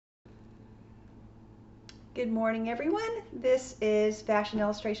Good morning, everyone. This is Fashion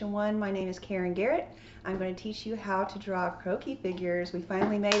Illustration 1. My name is Karen Garrett. I'm going to teach you how to draw croquis figures. We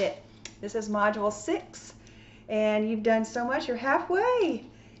finally made it. This is Module 6, and you've done so much. You're halfway.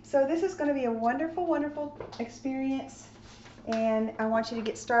 So this is going to be a wonderful, wonderful experience, and I want you to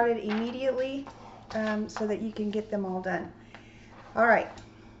get started immediately so that you can get them all done. All right.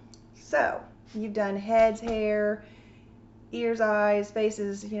 So you've done heads, hair, ears, eyes,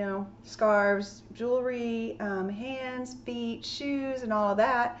 faces, scarves, jewelry, hands, feet, shoes, and all of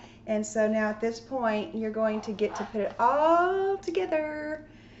that. And so now at this point, you're going to get to put it all together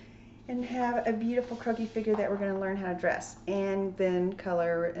and have a beautiful croquis figure that we're going to learn how to dress and then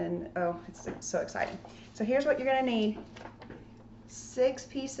color, and oh, it's so exciting. So here's what you're going to need. 6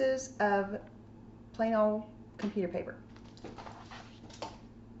 pieces of plain old computer paper.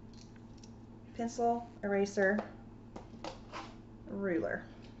 Pencil, eraser, ruler.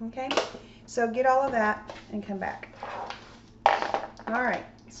 Okay, so get all of that and come back. All right,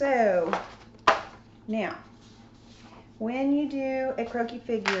 so now when you do a croquis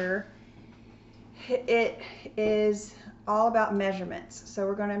figure, it is all about measurements. So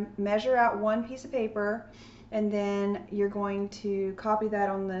we're going to measure out 1 piece of paper, and then you're going to copy that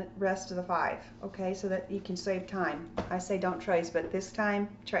on the rest of the 5, okay, so that you can save time. I say don't trace, but this time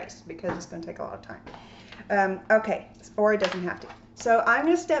trace because it's going to take a lot of time. Okay, or it doesn't have to. So I'm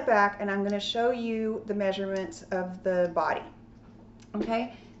going to step back and I'm going to show you the measurements of the body.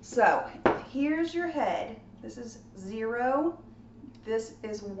 Okay, so here's your head. This is 0. This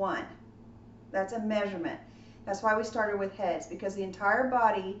is 1. That's a measurement. That's why we started with heads, because the entire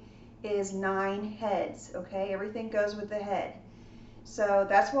body is 9 heads. Okay, everything goes with the head. So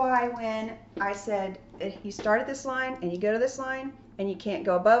that's why when I said you start at this line and you go to this line and you can't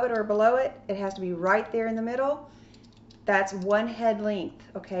go above it or below it, it has to be right there in the middle. That's 1 head length,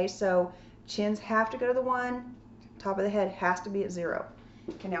 okay? So chins have to go to the 1, top of the head has to be at 0.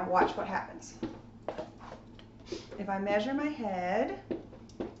 Okay, now watch what happens. If I measure my head,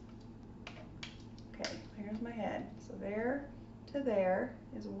 okay, here's my head. So there to there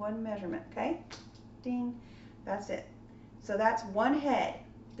is 1 measurement, okay? Ding, that's it. So that's 1 head.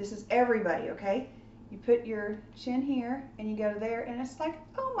 This is everybody, okay? You put your chin here and you go to there and it's like,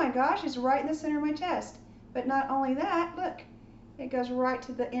 oh my gosh, it's right in the center of my chest. But not only that, look, it goes right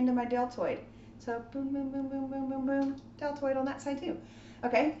to the end of my deltoid. So boom, boom, boom, boom, boom, boom, boom, deltoid on that side too.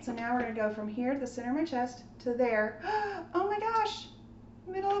 Okay, so now we're going to go from here to the center of my chest to there. Oh my gosh,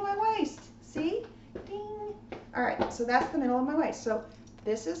 middle of my waist. See? Ding. All right, so that's the middle of my waist. So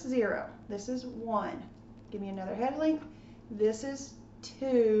this is 0. This is 1. Give me another head length. This is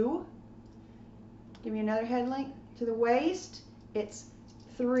 2. Give me another head length to the waist. It's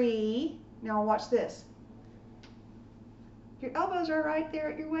 3. Now watch this. Your elbows are right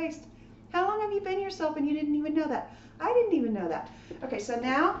there at your waist. How long have you been yourself and you didn't even know that? I didn't even know that. Okay, so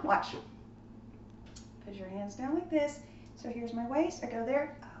now watch. Put your hands down like this. So here's my waist. I go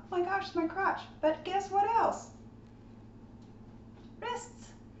there. Oh my gosh, it's my crotch. But guess what else?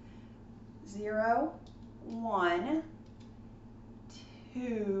 Wrists. 0, 1,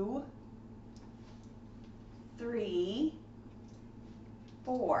 2, 3,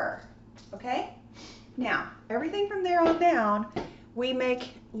 4. Okay? Now, everything from there on down, we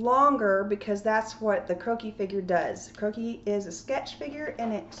make longer because that's what the croquis figure does. Croquis is a sketch figure,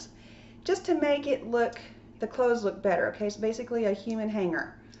 and it's just to make it look, the clothes look better, okay? It's basically a human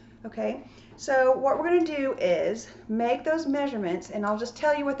hanger, okay? So what we're going to do is make those measurements, and I'll just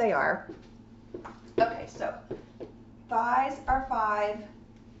tell you what they are. Okay, so thighs are 5,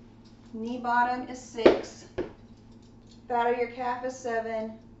 knee bottom is 6, fat of your calf is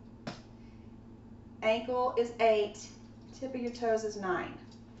 7, ankle is 8, tip of your toes is 9.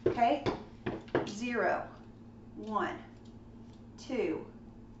 Okay? 0, 1, 2,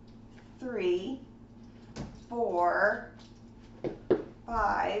 3, 4,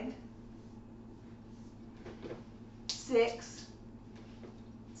 5, 6,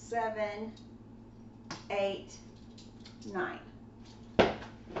 7, 8, 9.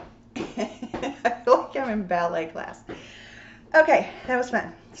 I feel like I'm in ballet class. Okay, that was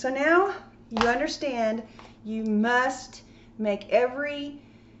fun. So now you understand you must make every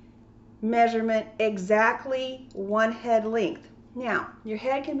measurement exactly 1 head length. Now, your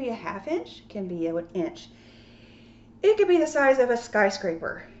head can be a 1/2 inch, can be an inch. It could be the size of a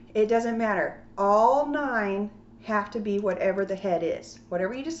skyscraper. It doesn't matter. All 9 have to be whatever the head is.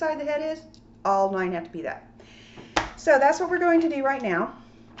 Whatever you decide the head is, all 9 have to be that. So that's what we're going to do right now.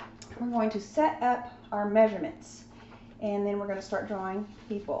 We're going to set up our measurements, and then we're going to start drawing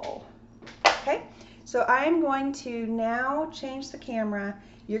people. Okay? So I am going to now change the camera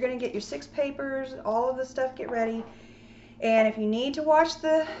you're going to get your 6 papers, all of the stuff, get ready. And if you need to watch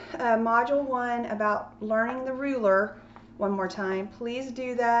the module 1 about learning the ruler one more time, please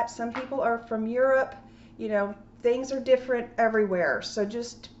do that. Some people are from Europe, you know, things are different everywhere. So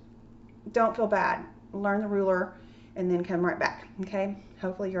just don't feel bad. Learn the ruler and then come right back, okay?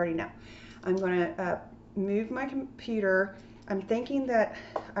 Hopefully you already know. I'm going to move my computer. I'm thinking that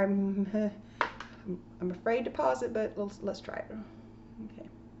I'm afraid to pause it, but let's try it. Okay.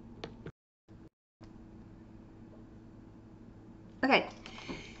 Okay.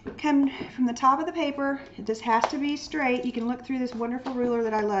 Come from the top of the paper. This has to be straight. You can look through this wonderful ruler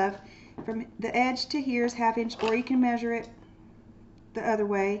that I love. From the edge to here is 1/2 inch, or you can measure it the other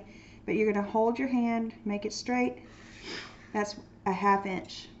way. But you're going to hold your hand, make it straight. That's a 1/2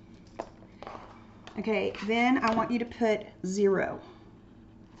 inch. Okay, then I want you to put 0.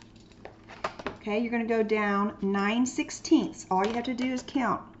 Okay, you're going to go down 9/16. All you have to do is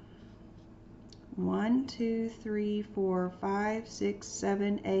count. 1, 2, 3, 4, 5, 6,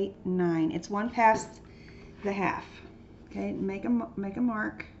 7, 8, 9. It's one past the half. Okay, make a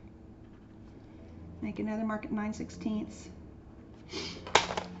mark. Make another mark at 9/16.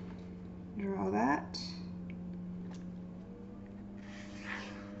 Draw that.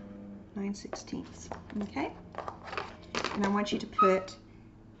 9/16. Okay, and I want you to put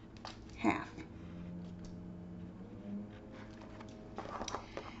half.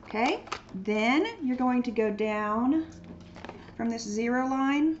 Okay, then you're going to go down from this 0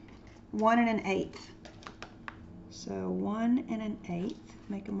 line 1 1/8. So 1 1/8.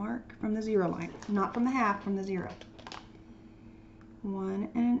 Make a mark from the 0 line, not from the half, from the 0. 1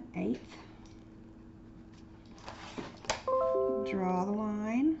 1/8. Draw the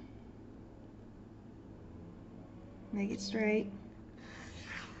line. Make it straight.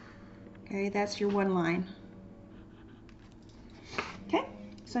 Okay, that's your one line. Okay,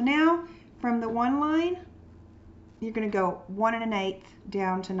 so now from the 1 line, you're going to go 1 1/8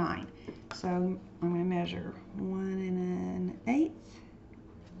 down to 9. So I'm going to measure 1 1/8,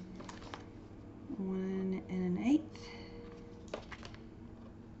 1 1/8,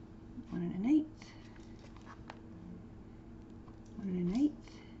 1 1/8, 1 1/8.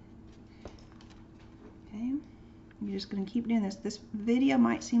 Okay. You're just going to keep doing this. This video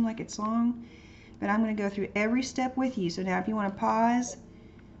might seem like it's long, but I'm going to go through every step with you. So now if you want to pause,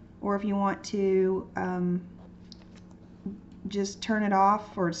 or if you want to just turn it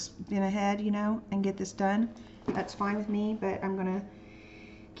off or spin ahead, you know, and get this done, that's fine with me, but I'm going to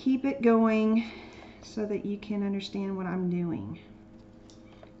keep it going so that you can understand what I'm doing.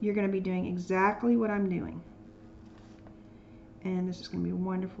 You're going to be doing exactly what I'm doing. And this is going to be a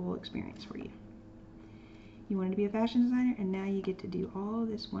wonderful experience for you. You wanted to be a fashion designer, and now you get to do all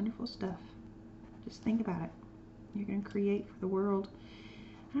this wonderful stuff. Just think about it. You're going to create for the world.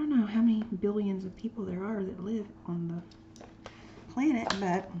 I don't know how many billions of people there are that live on the planet,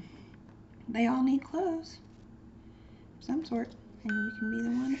 but they all need clothes of some sort. And you can be the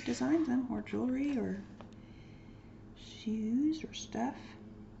one that designs them, or jewelry, or shoes, or stuff.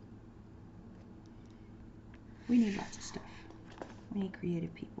 We need lots of stuff. We need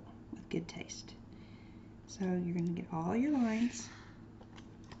creative people with good taste. So you're going to get all your lines.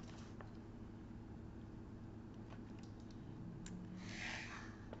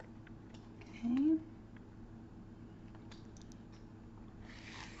 Okay.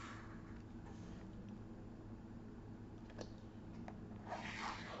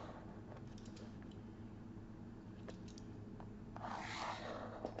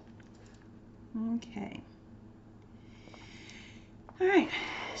 Okay. All right.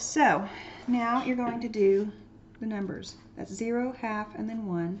 So now you're going to do the numbers. That's 0, half, and then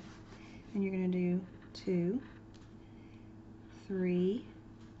 1. And you're going to do 2, 3,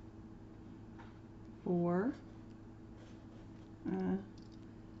 4, 5.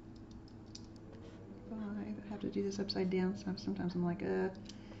 I have to do this upside down, so sometimes I'm like, okay,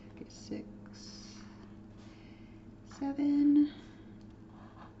 6, 7,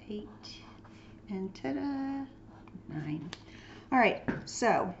 8, and ta-da, 9. All right,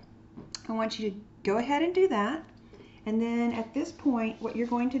 so I want you to go ahead and do that. And then at this point, what you're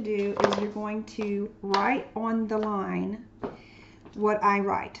going to do is you're going to write on the line what I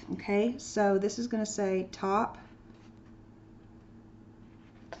write, okay? So this is going to say top,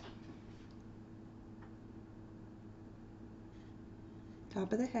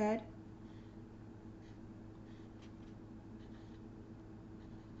 top of the head,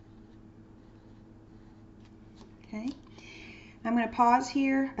 okay? I'm going to pause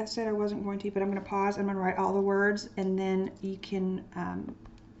here. I said I wasn't going to, but I'm going to pause. I'm going to write all the words, and then you can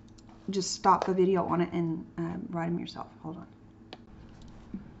just stop the video on it and write them yourself. Hold on.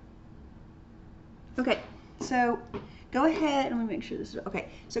 Okay, so go ahead and let me make sure this is okay.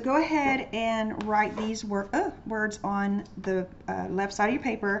 So go ahead and write these words on the left side of your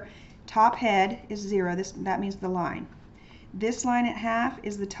paper. Top head is 0. That means the line. This line at half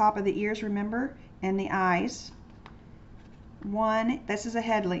is the top of the ears, remember, and the eyes. 1, this is a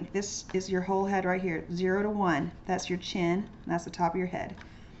head length. This is your whole head right here. 0 to 1, that's your chin. That's the top of your head.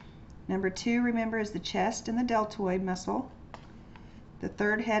 Number 2, remember, is the chest and the deltoid muscle. The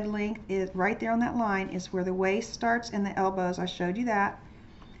third head length is right there on that line is where the waist starts and the elbows. I showed you that.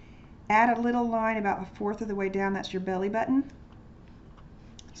 Add a little line about 1/4 of the way down. That's your belly button.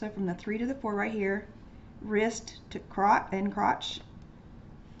 So from the 3 to the 4 right here, wrist to crotch,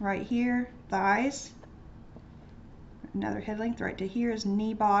 right here, thighs. Another head length right to here is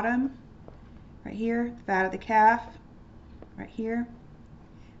knee bottom. Right here, the fat of the calf. Right here,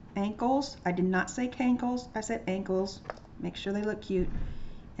 ankles. I did not say cankles. I said ankles. Make sure they look cute.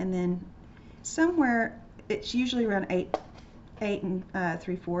 And then somewhere, it's usually around 8 and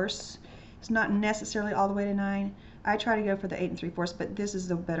 3/4. It's not necessarily all the way to 9. I try to go for the 8 and 3/4, but this is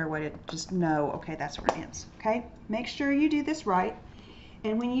the better way to just know, okay, that's where it ends. Okay, make sure you do this right.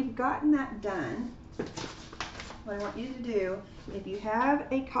 And when you've gotten that done, what I want you to do, if you have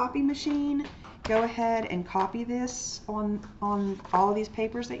a copy machine, go ahead and copy this on all of these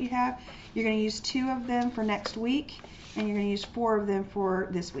papers that you have. You're going to use 2 of them for next week, and you're going to use 4 of them for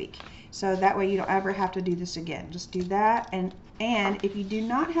this week. So that way you don't ever have to do this again. Just do that. And if you do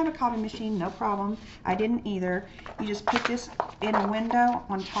not have a copy machine, no problem. I didn't either. You just put this in a window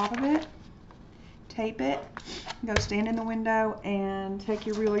on top of it, tape it, go stand in the window and take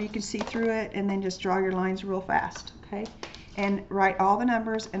your ruler. You can see through it, and then just draw your lines real fast, okay? And write all the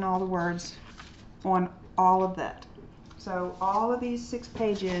numbers and all the words on all of that. So all of these 6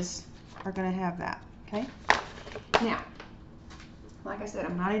 pages are going to have that, okay? Now, like I said,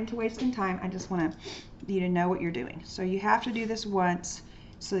 I'm not into wasting time. I just want you to know what you're doing. So you have to do this once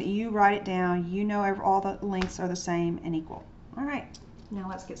so that you write it down. You know all the lengths are the same and equal. All right, now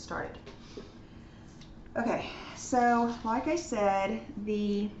let's get started. Okay, so like I said,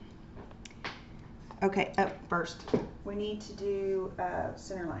 first we need to do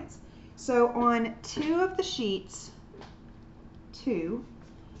center lines. So on 2 of the sheets,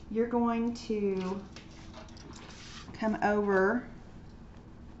 you're going to come over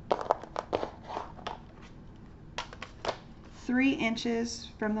 3 inches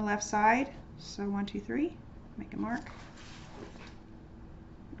from the left side. So 1, 2, 3, make a mark.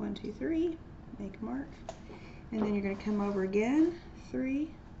 1, 2, 3, make a mark. And then you're going to come over again, 3,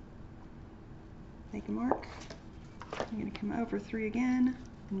 make a mark. You're going to come over 3 again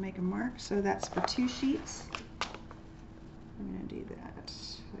and make a mark. So that's for 2 sheets. I'm going to do that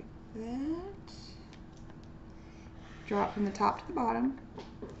like that. Drop from the top to the bottom.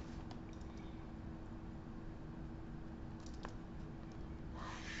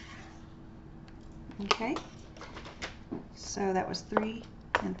 Okay, so that was 3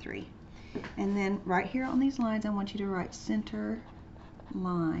 and 3. And then right here on these lines, I want you to write center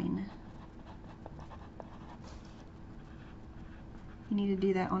line. You need to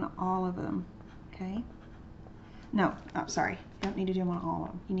do that on all of them, okay? No, I'm sorry, you don't need to do them on all of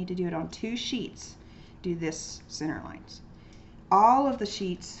them. You need to do it on 2 sheets. Do this center lines. All of the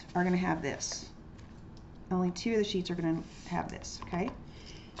sheets are going to have this. Only 2 of the sheets are going to have this, okay?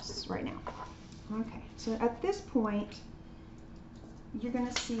 This is right now. Okay, so at this point, you're going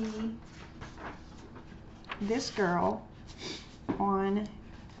to see this girl on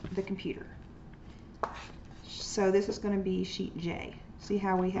the computer. So this is going to be sheet J. See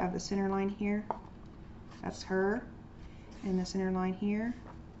how we have the center line here? That's her. And the center line here,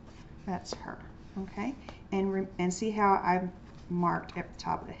 that's her. Okay, and see how I've marked at the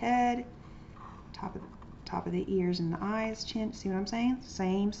top of the head, top of the ears and the eyes, chin. See what I'm saying?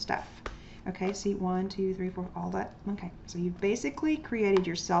 Same stuff. Okay, see 1, 2, 3, 4, all that. Okay, so you've basically created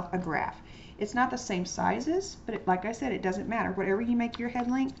yourself a graph. It's not the same sizes, but like I said, it doesn't matter. Whatever you make your head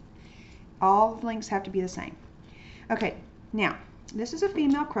length, all the lengths have to be the same. Okay, now this is a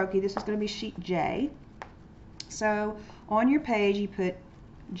female croaky. This is going to be sheet J. So on your page you put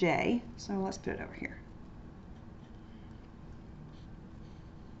J. So let's put it over here.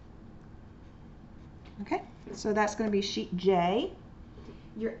 Okay, so that's going to be sheet J.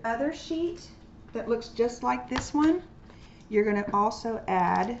 Your other sheet that looks just like this one, you're going to also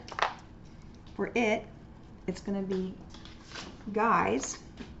add, for it, it's going to be guys.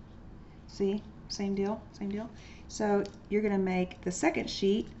 See, same deal, same deal. So you're going to make the second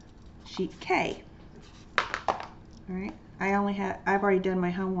sheet, sheet K. All right, I've already done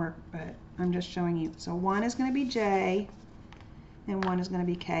my homework, but I'm just showing you. So 1 is going to be J, and one is going to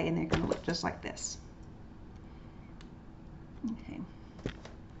be K, and they're going to look just like this. Okay.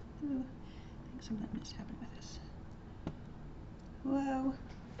 Ooh, I think something just happened with this. Whoa.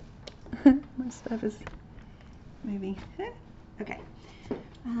 My stuff is moving. Okay.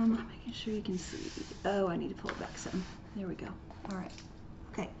 I'm making sure you can see. Oh, I need to pull it back some. There we go. All right.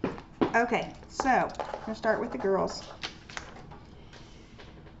 Okay. Okay, so I'm going to start with the girls.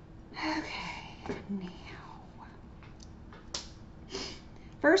 Okay, now.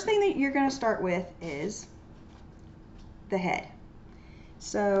 First thing that you're going to start with is the head.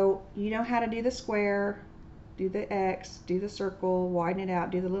 So you know how to do the square, do the X, do the circle, widen it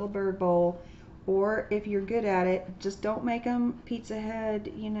out, do the little bird bowl, or if you're good at it, just don't make them pizza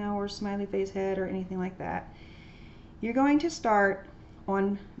head, you know, or smiley face head or anything like that. You're going to start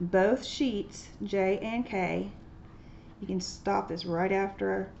on both sheets, J and K. You can stop this right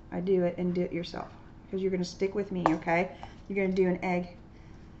after I do it and do it yourself, because you're going to stick with me, okay? You're going to do an egg.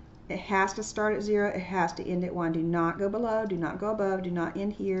 It has to start at 0. It has to end at 1. Do not go below. Do not go above. Do not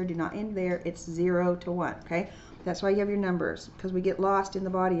end here. Do not end there. It's 0 to 1, okay? That's why you have your numbers, because we get lost in the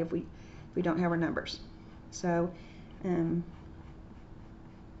body if we don't have our numbers. So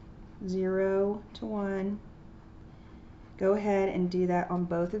 0 to 1. Go ahead and do that on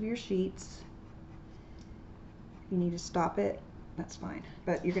both of your sheets. If you need to stop it, that's fine.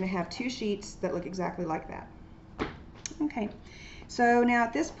 But you're going to have 2 sheets that look exactly like that. Okay, so now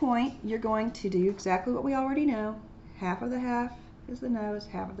at this point, you're going to do exactly what we already know. Half of the half is the nose,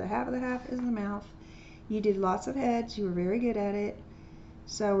 half of the half is the mouth. You did lots of heads. You were very good at it.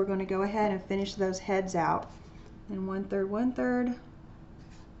 So we're going to go ahead and finish those heads out. And 1/3, 1/3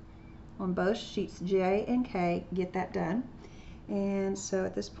 on both sheets, J and K. Get that done. And so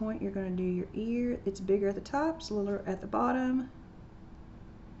at this point, you're going to do your ear. It's bigger at the top, it's littler at the bottom.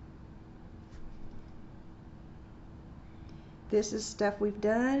 This is stuff we've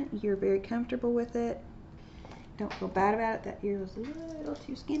done. You're very comfortable with it. Don't feel bad about it. That ear was a little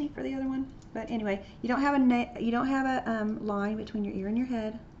too skinny for the other one. But anyway, you don't have a line between your ear and your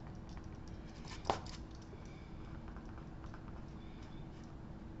head.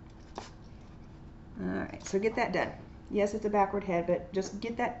 All right, so get that done. Yes, it's a backward head, but just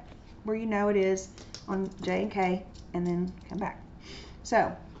get that where you know it is on J and K, and then come back.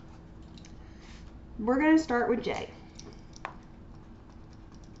 So we're going to start with J.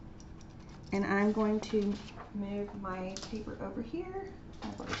 And I'm going to move my paper over here.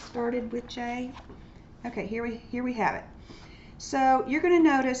 I've already started with J. Okay, here we have it. So you're going to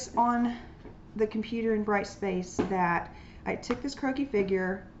notice on the computer in Brightspace that I took this croquis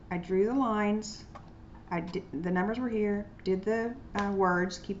figure, I drew the lines, the numbers were here, did the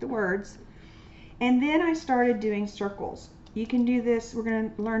words, keep the words, and then I started doing circles. You can do this, we're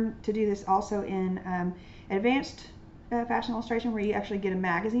going to learn to do this also in advanced fashion illustration, where you actually get a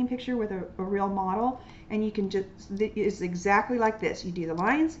magazine picture with a real model, and you can just, it's exactly like this. You do the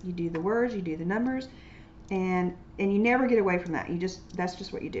lines, you do the words, you do the numbers, and you never get away from that. That's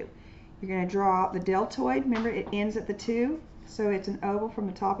just what you do. You're going to draw the deltoid. Remember, it ends at the 2, so it's an oval from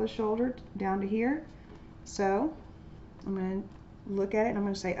the top of the shoulder down to here. So I'm going to look at it and I'm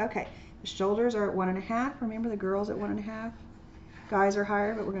going to say, okay, the shoulders are at 1.5. Remember, the girls at 1.5. Guys are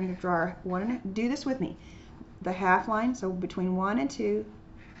higher, but we're going to draw our 1.5. Do this with me. The half line, so between 1 and 2,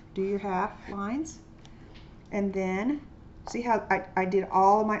 do your half lines. And then, see how I did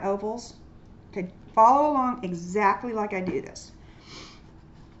all of my ovals? Okay, follow along exactly like I do this.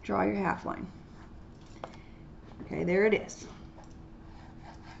 Draw your half line. Okay, there it is.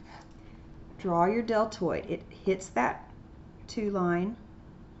 Draw your deltoid. It hits that 2 line.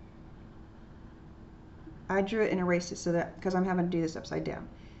 I drew it and erased it so that, because I'm having to do this upside down.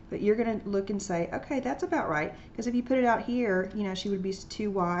 But you're going to look and say, okay, that's about right. Because if you put it out here, you know, she would be too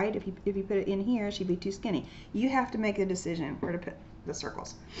wide. If you put it in here, she'd be too skinny. You have to make a decision where to put the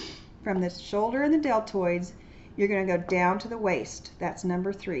circles. From the shoulder and the deltoids, you're going to go down to the waist. That's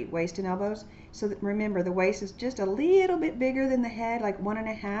number 3, waist and elbows. So that, remember, the waist is just a little bit bigger than the head, like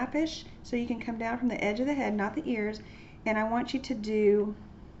 1.5-ish. So you can come down from the edge of the head, not the ears. And I want you to do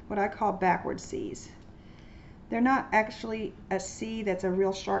what I call backward C's. They're not actually a C that's a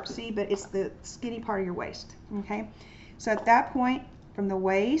real sharp C, but it's the skinny part of your waist, okay? So at that point, from the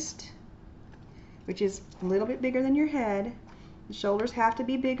waist, which is a little bit bigger than your head, the shoulders have to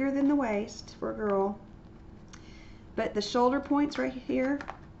be bigger than the waist for a girl, but the shoulder points right here,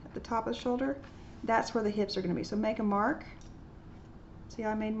 at the top of the shoulder, that's where the hips are gonna be. So make a mark. See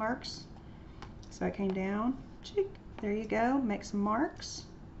how I made marks? So I came down, there you go, make some marks.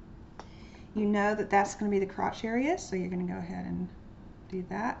 You know that that's going to be the crotch area, so you're going to go ahead and do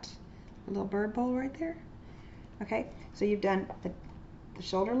that. A little bird bowl right there. Okay, so you've done the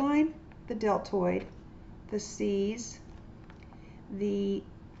shoulder line, the deltoid, the C's, the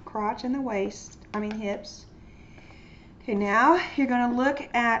crotch and the waist, hips. Okay, now you're going to look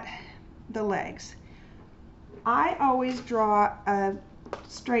at the legs. I always draw a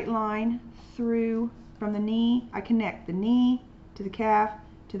straight line through from the knee. I connect the knee to the calf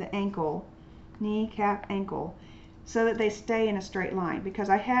to the ankle, knee, calf, ankle, so that they stay in a straight line, because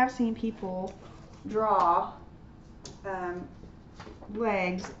I have seen people draw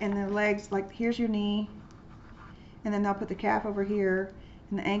legs, and the legs, like, here's your knee, and then they'll put the calf over here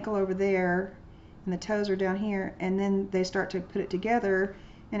and the ankle over there and the toes are down here, and then they start to put it together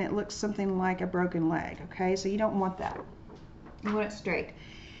and it looks something like a broken leg. Okay, so you don't want that. You want it straight.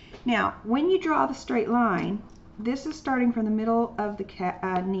 Now when you draw the straight line, this is starting from the middle of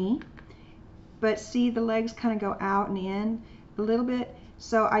the knee, but see the legs kind of go out and in a little bit.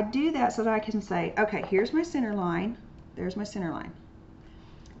 So I do that so that I can say, okay, here's my center line, there's my center line.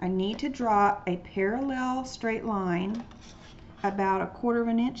 I need to draw a parallel straight line about 1/4 of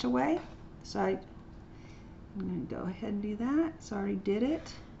an inch away. So I'm going to go ahead and do that. So I already did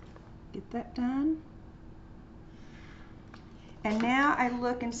it. Get that done. And now I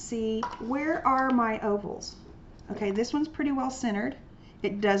look and see, where are my ovals? Okay, this one's pretty well centered.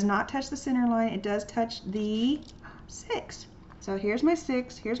 It does not touch the center line. It does touch the 6. So here's my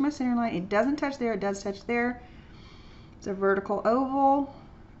 6. Here's my center line. It doesn't touch there. It does touch there. It's a vertical oval.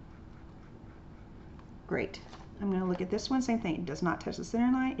 Great. I'm going to look at this one. Same thing. It does not touch the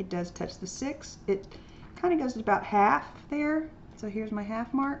center line. It does touch the 6. It kind of goes to about half there. So here's my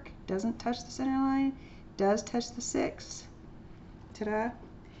half mark. Doesn't touch the center line. Does touch the 6. Ta-da.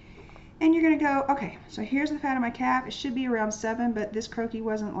 And you're going to go, okay, so here's the fat of my calf. It should be around 7, but this croquis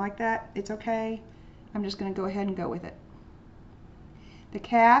wasn't like that. It's okay. I'm just going to go ahead and go with it. The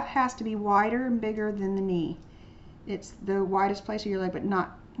calf has to be wider and bigger than the knee. It's the widest place of your leg, but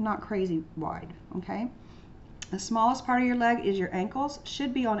not crazy wide, okay? The smallest part of your leg is your ankles.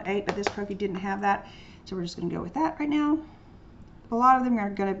 Should be on 8, but this croquis didn't have that, so we're just going to go with that right now. A lot of them are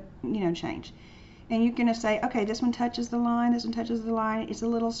going to, change. And you're going to say, okay, this one touches the line, this one touches the line, it's a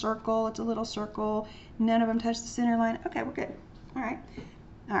little circle, it's a little circle, none of them touch the center line. Okay, we're good. All right.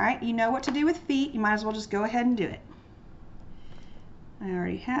 All right, you know what to do with feet. You might as well just go ahead and do it. I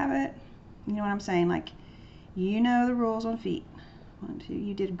already have it. You know what I'm saying? Like, you know the rules on feet. 1, 2,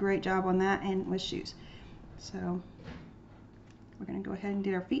 you did a great job on that, and with shoes. So we're going to go ahead and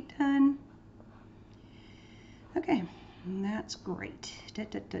get our feet done. Okay, and that's great.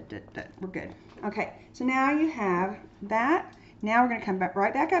 We're good. Okay, so now you have that. Now we're going to come back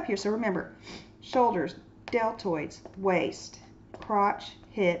right back up here. So remember, shoulders, deltoids, waist, crotch,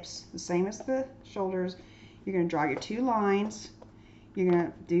 hips, the same as the shoulders. You're going to draw your 2 lines. You're going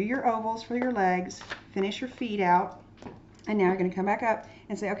to do your ovals for your legs, finish your feet out, and now you're going to come back up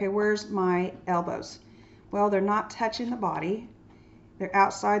and say, okay, where's my elbows? Well, they're not touching the body. They're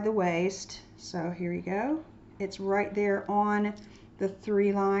outside the waist. So here you go. It's right there on the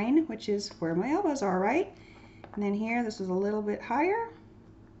 3 line, which is where my elbows are, right? And then here, this is a little bit higher.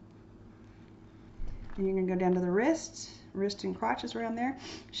 And you're going to go down to the wrists. Wrist and crotch is around there.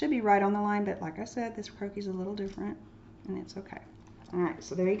 Should be right on the line, but like I said, this croquis is a little different, and it's okay. All right,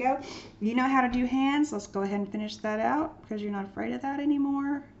 so there you go. You know how to do hands. Let's go ahead and finish that out because you're not afraid of that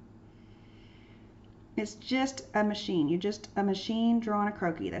anymore. It's just a machine. You're just a machine drawing a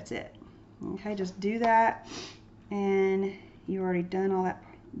croquis. That's it. Okay, just do that, and you already done all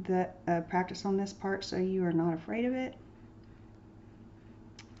that practice on this part, so you are not afraid of it.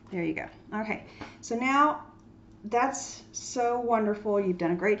 There you go. Okay, so now that's so wonderful. You've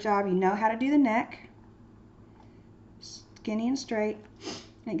done a great job. You know how to do the neck. Skinny and straight.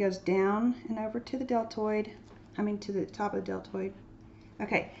 And it goes down and over to the deltoid. To the top of the deltoid.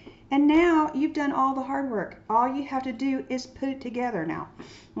 Okay, and now you've done all the hard work. All you have to do is put it together now.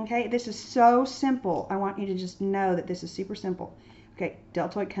 Okay, this is so simple. I want you to just know that this is super simple. Okay,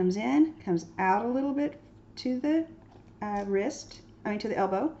 deltoid comes in, comes out a little bit to the to the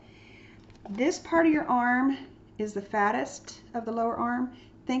elbow. This part of your arm is the fattest of the lower arm.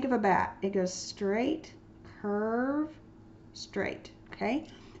 Think of a bat. It goes straight, curve, straight. Okay,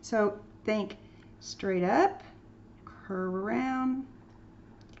 so think straight up, curve around,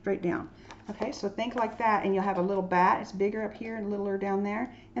 straight down. Okay, so think like that, and you'll have a little bat. It's bigger up here and littler down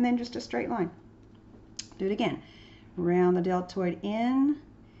there, and then just a straight line. Do it again. Round the deltoid in,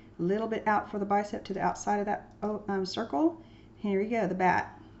 a little bit out for the bicep to the outside of that circle. Here we go, the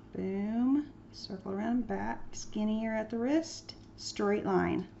bat. Boom, circle around, bat, skinnier at the wrist, straight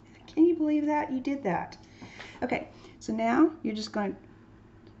line. Can you believe that? You did that. Okay, so now you're just going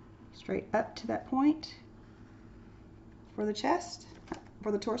straight up to that point, for the chest,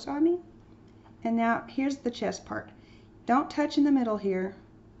 for the torso, I mean. And now here's the chest part. Don't touch in the middle here,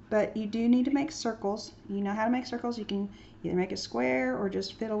 but you do need to make circles. You know how to make circles. You can either make a square or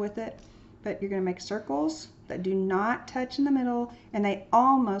just fiddle with it, but you're going to make circles that do not touch in the middle, and they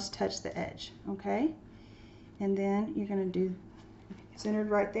almost touch the edge, okay? And then you're going to do centered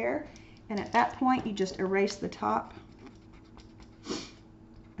right there, and at that point you just erase the top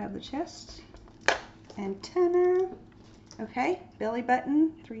of the chest, and ta-da! Okay, belly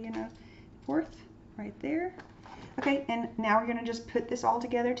button 3 1/4 right there. Okay, and now we're going to just put this all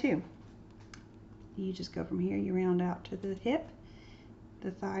together too. You just go from here, you round out to the hip,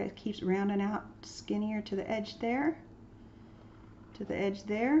 the thigh keeps rounding out skinnier to the edge there, to the edge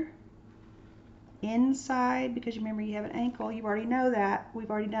there, inside, because remember you have an ankle, you already know that, we've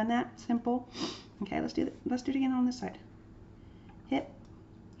already done that, simple. Okay, let's do it again on this side. Hip,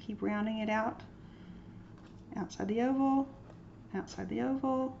 keep rounding it out, outside the oval, outside the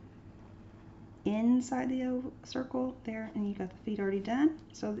oval, inside the oval circle there, and you got the feet already done.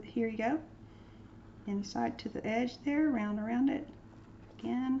 So here you go, inside to the edge there, round around it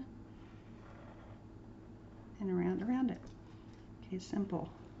again, and around it. Okay, simple.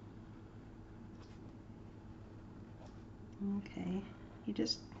 Okay, you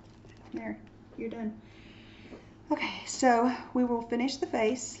just, there, you're done. Okay, so we will finish the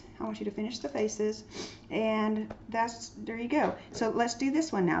face. I want you to finish the faces, and there you go. So let's do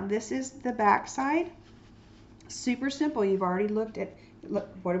this one now. This is the back side. Super simple. You've already looked at, look,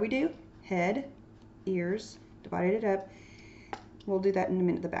 what do we do? Head, ears, divided it up. We'll do that in a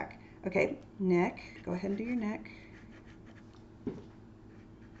minute, the back. Okay, neck, go ahead and do your neck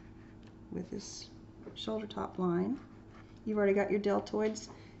with this shoulder top line. You've already got your deltoids.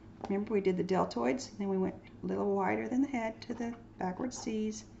 Remember we did the deltoids, then we went a little wider than the head to the backward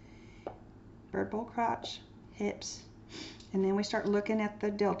C's, bird bowl crotch, hips, and then we start looking at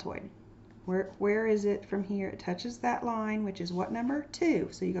the deltoid. Where is it from here? It touches that line, which is what number? 2.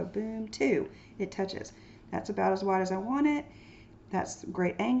 So you go boom, 2. It touches. That's about as wide as I want it. That's a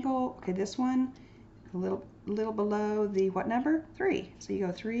great angle. Okay, this one, a little below the what number? 3. So you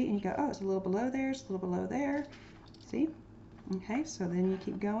go 3 and you go, oh, it's a little below there, it's a little below there. See? Okay, so then you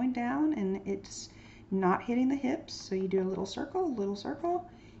keep going down and it's not hitting the hips. So you do a little circle,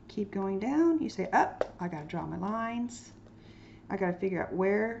 keep going down. You say, up, I gotta draw my lines. I gotta figure out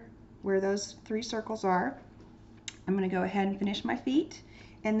where those 3 circles are. I'm gonna go ahead and finish my feet,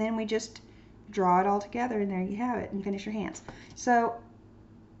 and then we just draw it all together, and there you have it, and finish your hands. So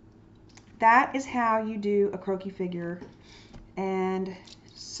that is how you do a croquis figure. And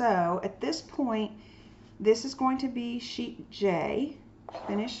so at this point, this is going to be sheet J.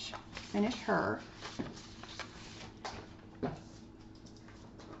 Finish her.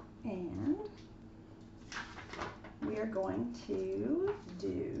 And we are going to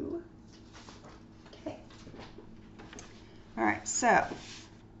do K. All right, so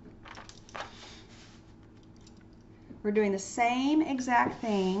we're doing the same exact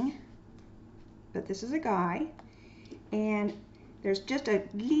thing, but this is a guy, and there's just a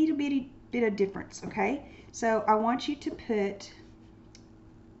little bit of difference, okay? So I want you to put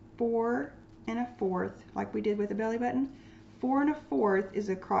 4 1/4, like we did with the belly button. 4 1/4 is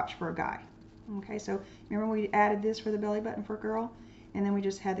a crotch for a guy. Okay, so remember we added this for the belly button for a girl, and then we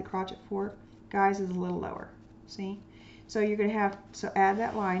just had the crotch at 4. Guys is a little lower, see? So you're gonna have, so add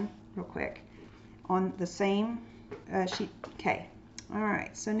that line real quick on the same sheet K. All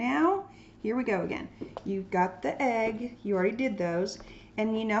right, so now here we go again. You've got the egg, you already did those,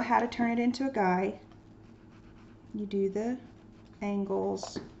 and you know how to turn it into a guy. You do the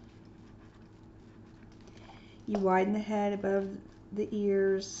angles. You widen the head above the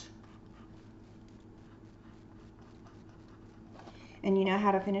ears. And you know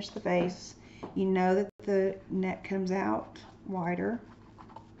how to finish the face. You know that the neck comes out wider.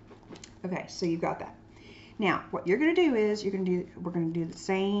 Okay, so you've got that. Now, what you're going to do is we're going to do the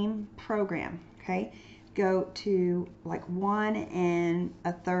same program, okay? Go to like 1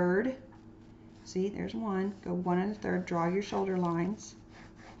 1/3. See, there's 1. Go 1 1/3. Draw your shoulder lines.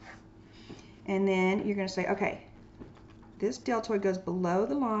 And then you're going to say, okay, this deltoid goes below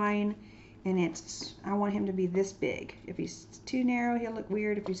the line, and I want him to be this big. If he's too narrow, he'll look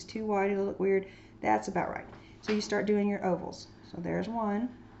weird. If he's too wide, he'll look weird. That's about right. So you start doing your ovals. So there's 1.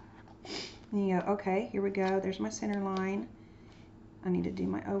 And you go, okay, here we go. There's my center line. I need to do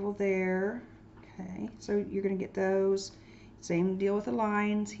my oval there. Okay, so you're going to get those. Same deal with the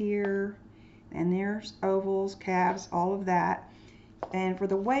lines here. And there's ovals, calves, all of that. And for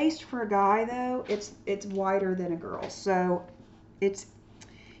the waist for a guy, though, it's wider than a girl. So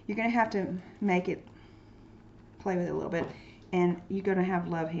you're going to have to make it play with it a little bit, and you're going to have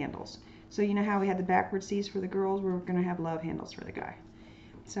love handles. So you know how we had the backward C's for the girls? We're going to have love handles for the guy.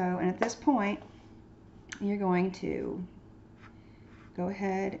 So, and at this point, you're going to go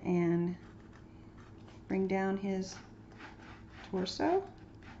ahead and bring down his torso,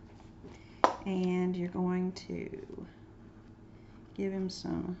 and you're going to give him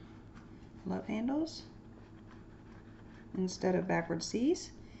some love handles instead of backward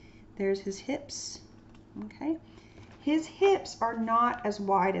C's. There's his hips. Okay, his hips are not as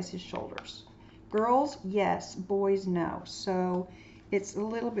wide as his shoulders. Girls, yes. Boys, no. So it's a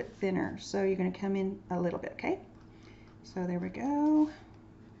little bit thinner. So you're going to come in a little bit. Okay, so there we go.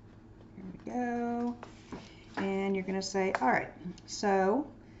 Here we go. And you're going to say, all right, so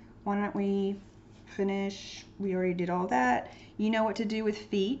why don't we finish? We already did all that. You know what to do with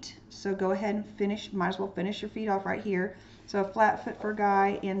feet, so go ahead and finish. Might as well finish your feet off right here. So a flat foot for a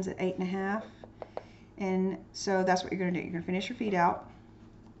guy ends at 8.5, and so that's what you're going to do. You're going to finish your feet out.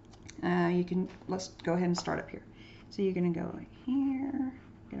 Let's go ahead and start up here. So you're going to go here,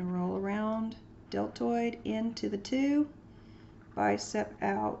 going to roll around, deltoid into the 2, bicep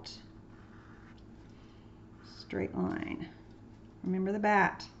out, straight line. Remember the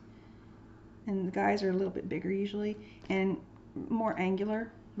bat. And the guys are a little bit bigger usually and more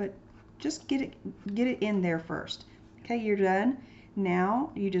angular, but just get it in there first. Okay, you're done.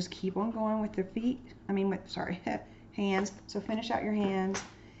 Now you just keep on going with your feet. Hands. So finish out your hands.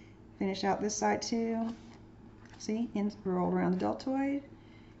 Finish out this side too. See, roll around the deltoid.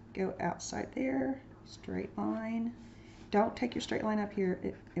 Go outside there. Straight line. Don't take your straight line up here.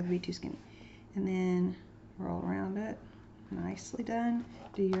 It would be too skinny. And then roll around it. Nicely done.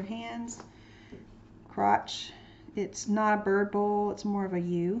 Do your hands. Crotch. It's not a bird bowl. It's more of a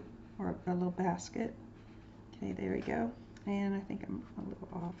U or a little basket. Okay, there we go. And I think I'm a little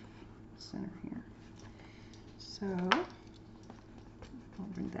off center here. So I'll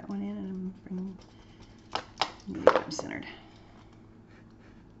bring that one in and bring medium centered.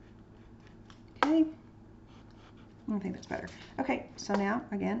 Okay. I think that's better. Okay, so now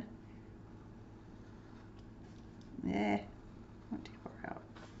again. Not too far out.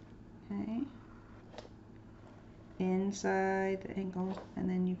 Okay. Inside the ankle, and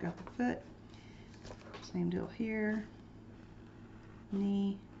then you've got the foot. Same deal here.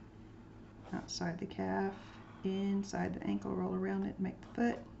 Knee, outside the calf, inside the ankle, roll around it, make the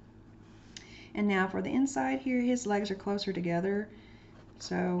foot. And now for the inside here, his legs are closer together.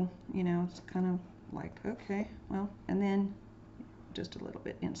 So, you know, it's kind of like, okay, well, and then just a little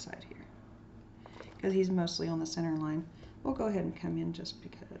bit inside here. Because he's mostly on the center line. We'll go ahead and come in just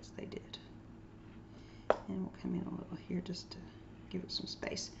because they did. And we'll come in a little here just to give it some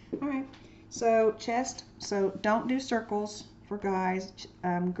space. All right, so chest. So don't do circles for guys.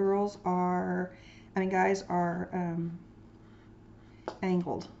 Guys are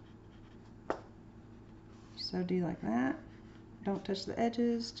angled. So do like that. Don't touch the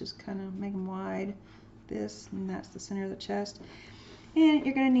edges, just kind of make them wide. This, and that's the center of the chest. And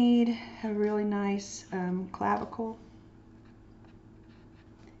you're going to need a really nice clavicle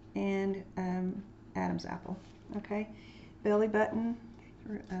and Adam's apple. Okay, belly button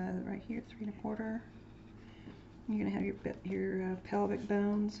right here, 3 1/4. You're going to have your pelvic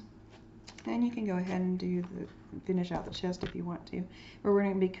bones, and you can go ahead and finish out the chest if you want to. But we're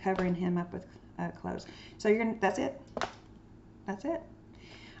going to be covering him up with clothes. So that's it. That's it.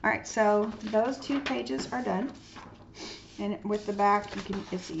 All right, so those 2 pages are done. And with the back,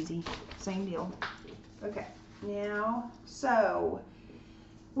 it's easy. Same deal. Okay, now, so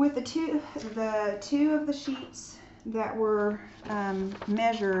with the two of the sheets that were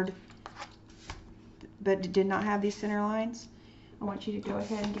measured but did not have these center lines, I want you to go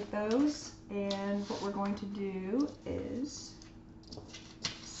ahead and get those. And what we're going to do is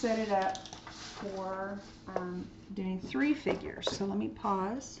set it up for doing 3 figures. So let me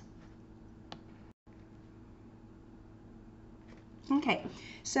pause. Okay,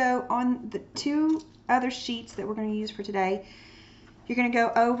 so on the 2 other sheets that we're going to use for today, you're going to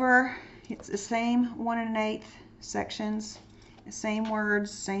go over, it's the same 1 1/8 sections, same words,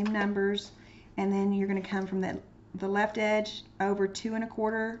 same numbers, and then you're going to come from the left edge over 2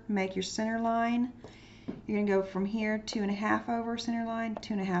 1/4, make your center line. You're going to go from here 2 1/2 over center line,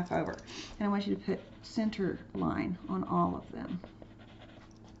 2 1/2 over. And I want you to put center line on all of them.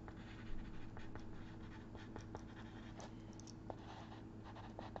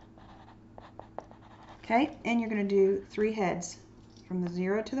 Okay, and you're going to do 3 heads from the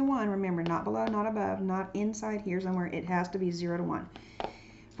 0 to the 1. Remember, not below, not above, not inside here somewhere. It has to be 0 to 1.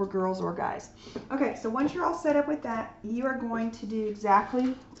 for girls or guys. Okay, so once you're all set up with that, you are going to do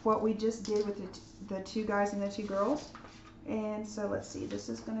exactly what we just did with the two guys and the two girls. And so let's see, this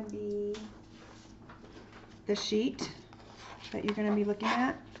is going to be the sheet that you're going to be looking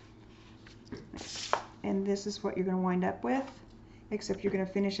at. And this is what you're going to wind up with, except you're going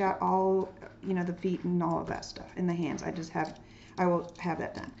to finish out all, you know, the feet and all of that stuff, and the hands. I will have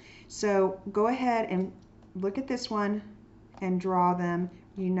that done. So go ahead and look at this one and draw them.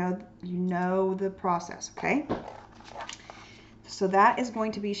 You know the process, okay? So that is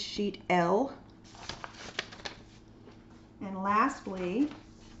going to be sheet L. And lastly,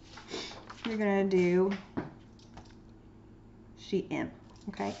 you're going to do sheet M,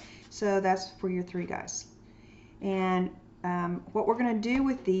 okay? So that's for your three guys. And what we're going to do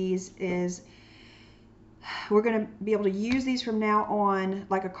with these is we're going to be able to use these from now on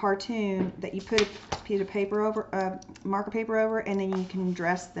like a cartoon that you put a piece of paper over, marker paper over, and then you can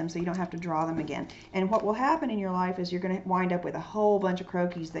dress them so you don't have to draw them again. And what will happen in your life is you're going to wind up with a whole bunch of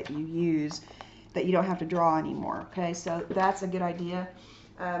croquis that you use that you don't have to draw anymore. Okay, so that's a good idea.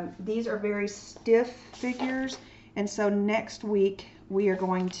 These are very stiff figures, and so next week we are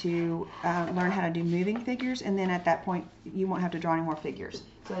going to learn how to do moving figures, and then at that point you won't have to draw any more figures.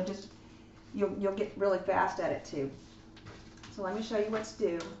 So just you'll get really fast at it too. So let me show you what's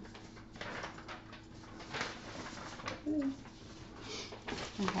due.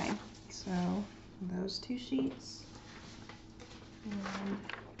 Okay, so those two sheets and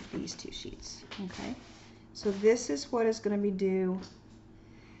these two sheets. Okay, so this is what is going to be due: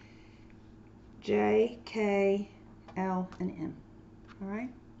 J, K, L, and M. All right,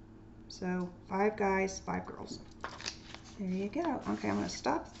 so 5 guys, 5 girls. There you go. Okay, I'm going to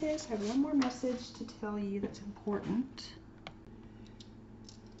stop this. I have one more message to tell you that's important.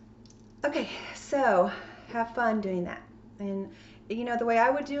 Okay, so have fun doing that. And you know, the way I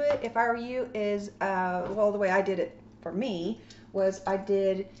would do it if I were you is, well, the way I did it for me was I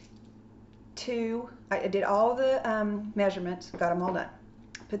did I did all the measurements, got them all done.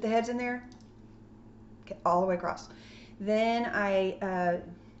 Put the heads in there, okay, all the way across. Then I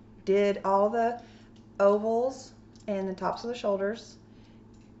did all the ovals and the tops of the shoulders,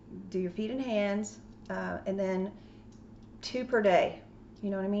 do your feet and hands, and then 2 per day. You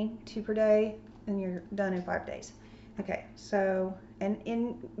know what I mean? 2 per day, and you're done in 5 days. Okay, so, and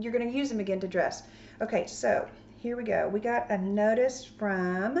you're going to use them again to dress. Okay, so here we go. We got a notice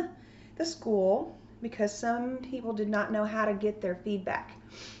from the school because some people did not know how to get their feedback.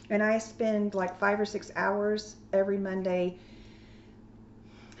 And I spend like 5 or 6 hours every Monday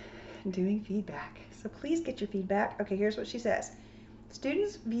doing feedback. So please get your feedback. Okay, here's what she says.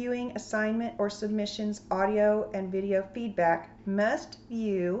 Students viewing assignment or submissions audio and video feedback must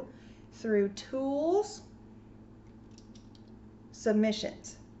view through Tools,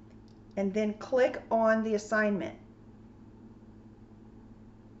 Submissions, and then click on the assignment.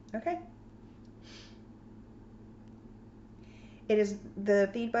 Okay. The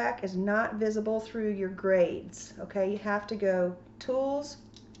feedback is not visible through your grades. Okay, you have to go Tools,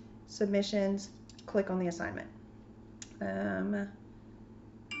 Submissions, click on the assignment.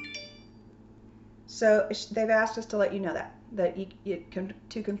 So they've asked us to let you know that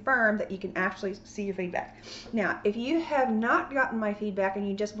to confirm that you can actually see your feedback. Now, if you have not gotten my feedback and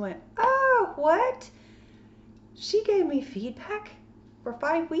you just went, oh, what? She gave me feedback for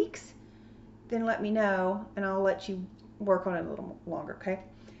 5 weeks? Then let me know and I'll let you work on it a little longer, okay?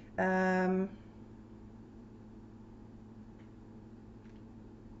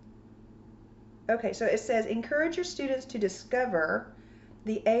 Okay, so it says, encourage your students to discover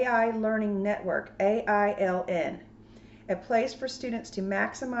the AI Learning Network, AILN, a place for students to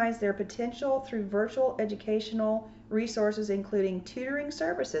maximize their potential through virtual educational resources, including tutoring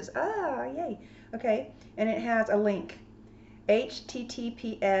services. Ah, yay. Okay, and it has a link,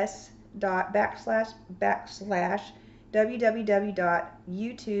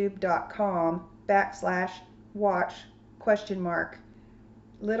 https://www.youtube.com/watch ?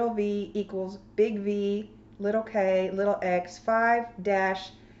 Little v equals big V, little k, little x, 5 dash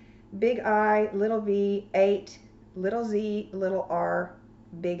big I, little v, 8, little z, little r,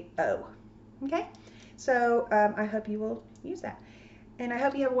 big O. Okay? So I hope you will use that. And I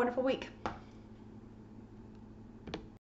hope you have a wonderful week.